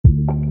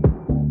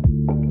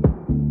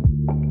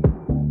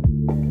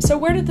So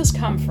where did this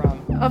come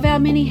from? Of our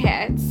many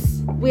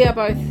hats, we are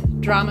both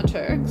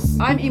dramaturgs.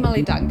 I'm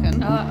Emily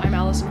Duncan. I'm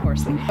Alison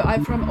Horsley.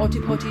 I'm from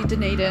Otipoti,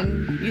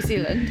 Dunedin, New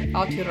Zealand,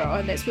 Aotearoa,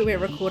 and that's where we're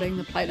recording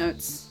the Play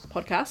Notes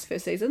podcast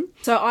first season.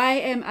 So I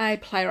am a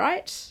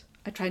playwright.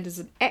 I trained as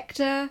an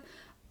actor.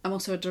 I'm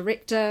also a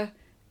director.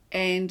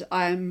 And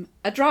I'm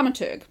a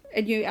dramaturg.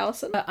 And you,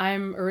 Alison?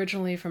 I'm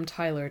originally from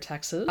Tyler,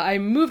 Texas. I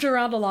moved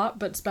around a lot,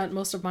 but spent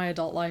most of my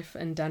adult life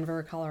in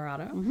Denver,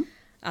 Colorado. Mm-hmm.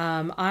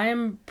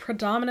 I'm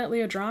predominantly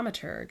a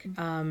dramaturg,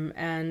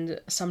 and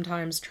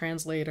sometimes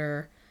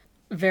translator,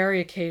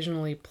 very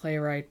occasionally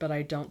playwright, but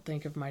I don't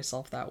think of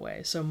myself that way.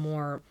 So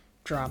more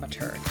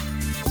dramaturg.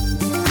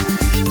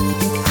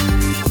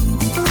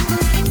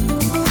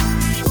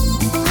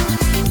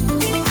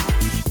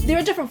 There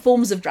are different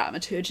forms of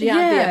dramaturgy,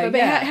 aren't there?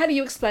 But how do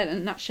you explain it in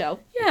a nutshell?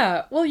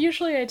 Yeah, well,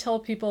 usually I tell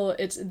people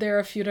there are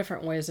a few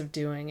different ways of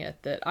doing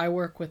it. That I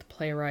work with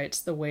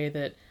playwrights the way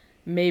that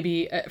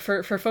maybe,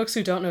 for folks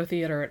who don't know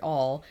theater at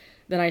all,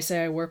 then I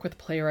say I work with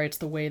playwrights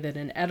the way that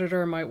an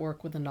editor might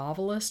work with a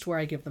novelist, where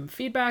I give them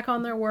feedback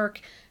on their work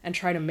and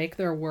try to make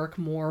their work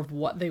more of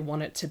what they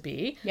want it to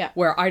be. Yeah.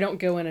 Where I don't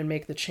go in and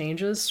make the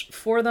changes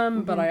for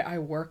them, but I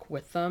work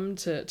with them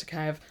to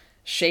kind of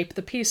shape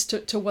the piece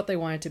to what they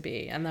want it to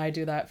be. And I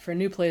do that for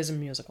new plays and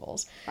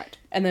musicals. Right.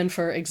 And then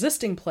for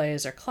existing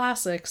plays or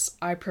classics,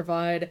 I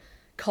provide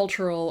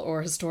cultural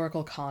or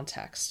historical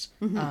context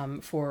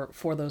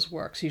for those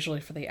works,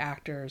 usually for the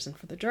actors and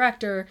for the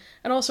director,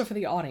 and also for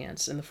the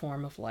audience in the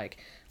form of like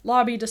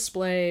lobby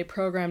display,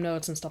 program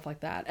notes, and stuff like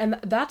that. And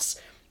that's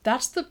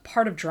the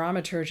part of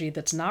dramaturgy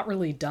that's not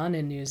really done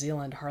in New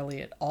Zealand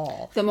hardly at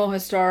all. The more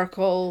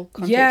historical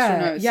contextual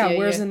notes. Yeah,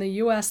 whereas in the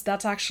US,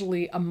 that's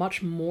actually a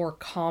much more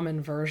common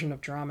version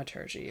of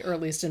dramaturgy, or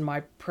at least in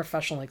my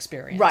professional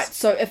experience. Right,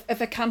 so if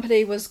a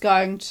company was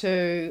going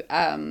to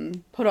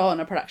put on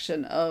a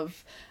production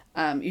of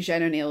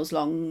Eugene O'Neill's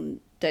Long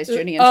Day's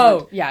Journey into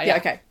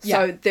okay. Yeah.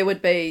 So there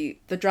would be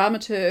the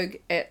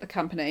dramaturg at the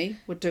company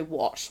would do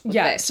what?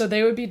 So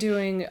they would be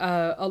doing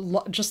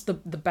just the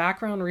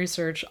background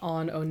research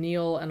on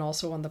O'Neill and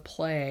also on the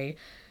play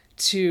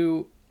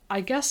to, I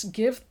guess,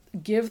 give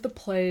the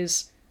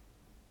plays,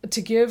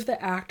 to give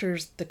the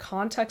actors the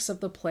context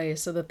of the play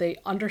so that they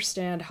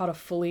understand how to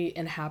fully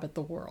inhabit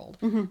the world.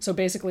 Mm-hmm. So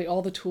basically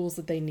all the tools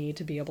that they need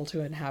to be able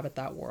to inhabit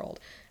that world.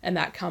 And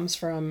that comes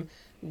from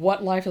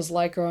what life is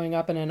like growing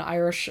up in an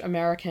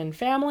Irish-American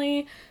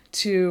family,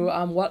 to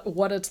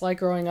what it's like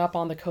growing up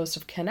on the coast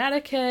of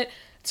Connecticut,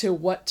 to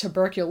what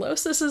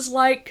tuberculosis is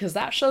like, because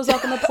that shows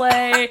up in the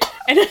play,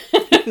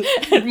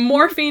 and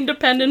morphine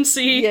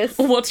dependency. Yes.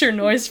 What's your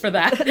noise for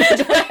that?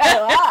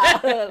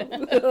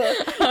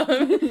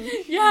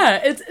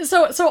 It's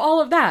so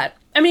all of that.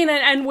 I mean,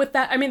 and with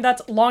that, I mean,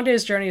 that's Long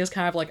Day's Journey is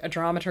kind of like a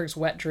dramaturg's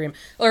wet dream,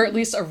 or at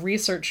least a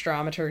research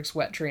dramaturg's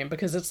wet dream,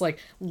 because it's like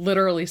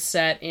literally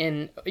set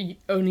in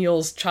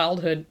O'Neill's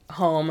childhood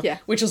home,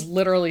 which is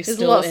literally there's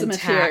still lots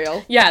intact. Of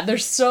material. Yeah,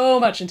 there's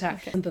so much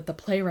intact. And that the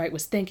playwright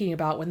was thinking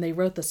about when they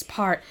wrote this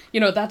part,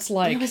 that's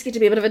like... You always get to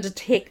be a bit of a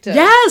detective.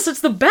 Yes,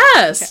 it's the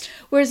best! Okay.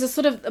 Whereas the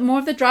sort of more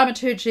of the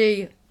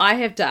dramaturgy I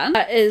have done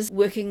is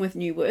working with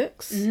new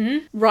works,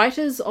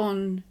 writers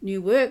on new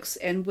works,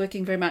 and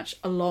working very much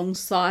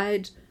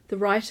alongside the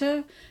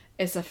writer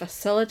as a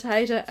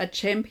facilitator, a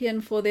champion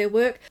for their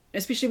work.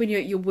 Especially when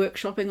you're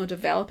workshopping or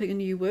developing a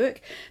new work,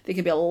 there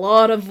can be a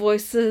lot of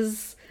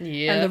voices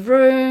in the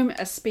room,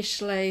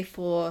 especially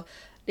for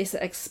lesser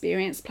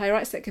experienced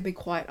playwrights. That can be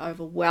quite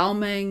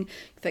overwhelming.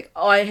 You think,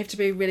 I have to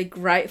be really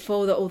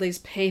grateful that all these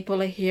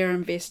people are here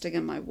investing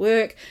in my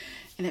work,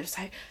 and they'll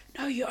say,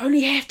 no, you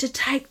only have to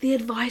take the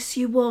advice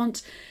you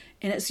want,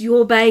 and it's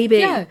your baby.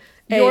 Yeah,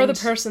 you're the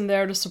person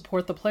there to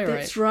support the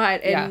playwright. That's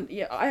right. And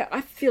I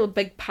feel a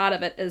big part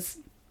of it is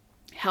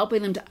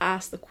helping them to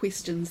ask the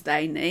questions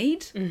they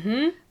need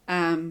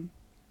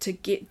to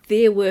get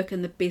their work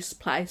in the best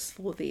place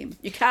for them.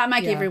 You can't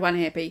make everyone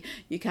happy.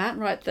 You can't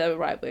write the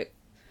right work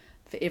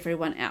for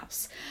everyone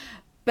else.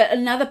 But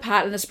another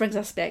part, and this brings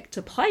us back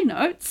to Play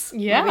Notes.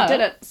 Yeah. We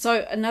did it.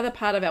 So another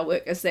part of our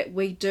work is that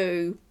we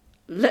do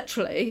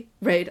literally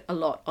read a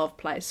lot of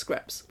play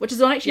scripts, which is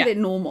not actually that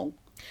normal.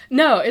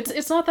 No,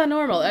 it's not that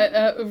normal.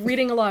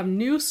 Reading a lot of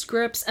new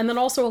scripts and then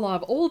also a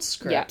lot of old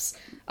scripts,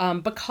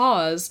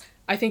 because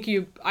I think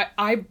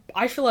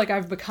I feel like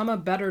I've become a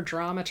better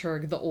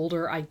dramaturg the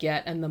older I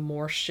get and the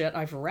more shit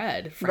I've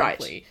read,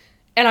 frankly. Right.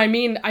 And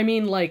I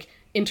mean like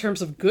in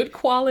terms of good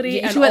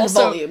quality, and also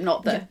the volume,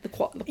 not the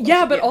quality.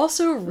 Yeah, but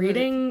also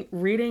reading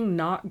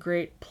not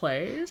great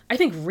plays. I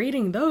think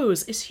reading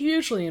those is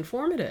hugely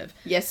informative.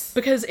 Yes.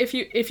 Because if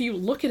you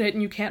look at it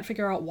and you can't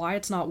figure out why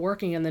it's not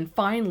working, and then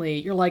finally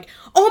you're like,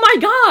 oh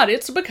my god,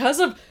 it's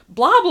because of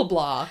blah blah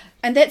blah.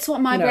 And that's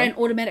what my brain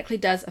automatically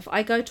does. If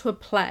I go to a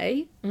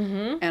play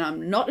and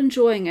I'm not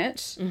enjoying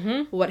it,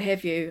 or what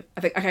have you,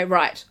 I think, okay,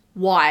 right,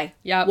 why?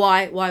 Yeah.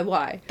 Why?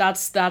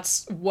 That's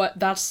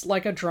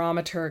like a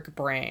dramaturg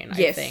brain,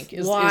 I think.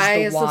 Why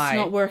is this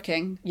not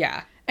working?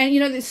 Yeah. And,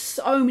 there's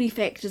so many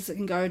factors that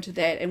can go into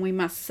that, and we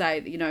must say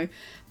that,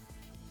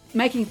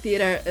 making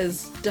theatre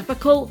is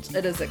difficult,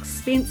 it is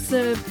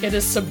expensive, It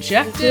is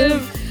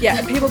subjective. yeah,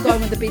 and people go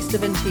in with the best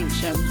of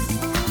intentions.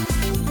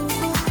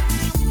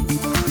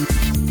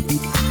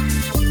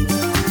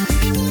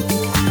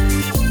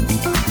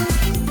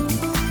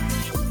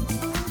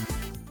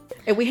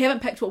 And we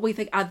haven't picked what we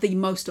think are the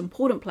most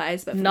important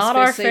plays, but for Not this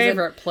our first season,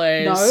 favorite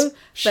plays. No,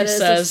 She but it's a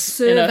says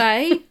in a-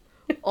 survey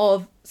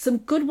of some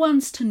good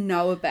ones to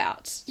know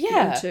about.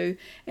 Yeah.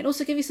 And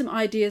also give you some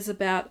ideas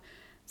about,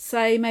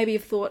 say, maybe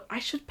you've thought, I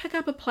should pick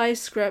up a play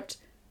script,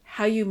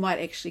 how you might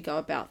actually go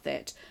about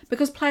that.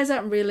 Because plays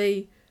aren't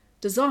really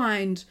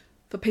designed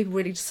for people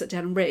ready to sit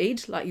down and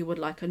read, like you would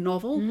like a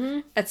novel. Mm-hmm.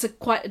 It's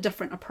quite a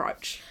different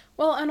approach.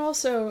 Well, and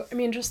also, I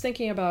mean, just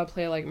thinking about a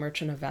play like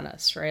Merchant of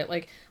Venice, right?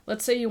 Like,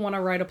 let's say you want to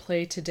write a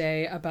play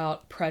today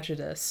about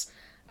prejudice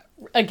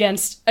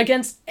against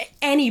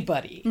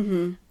anybody.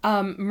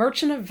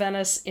 Merchant of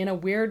Venice, in a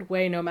weird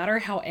way, no matter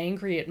how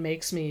angry it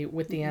makes me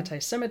with the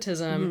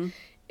anti-Semitism,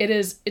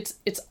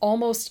 it's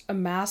almost a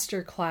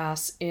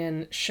masterclass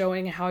in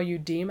showing how you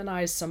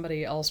demonize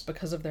somebody else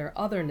because of their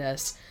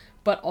otherness,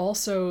 but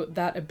also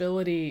that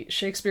ability,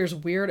 Shakespeare's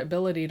weird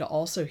ability to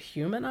also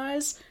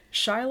humanize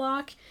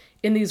Shylock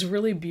in these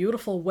really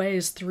beautiful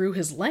ways through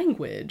his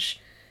language,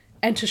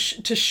 and to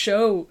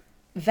show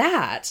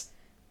that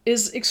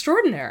is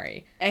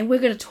extraordinary. And we're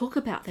going to talk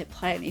about that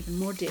play in even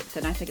more depth,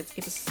 and I think it's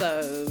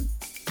episode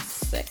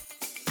 6.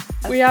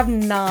 We have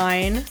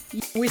 9.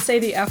 We say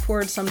the F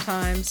word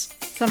sometimes.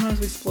 Sometimes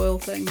we spoil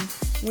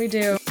things. We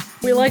do.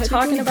 We like But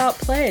talking we- about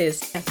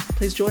plays. Yeah,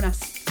 please join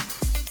us.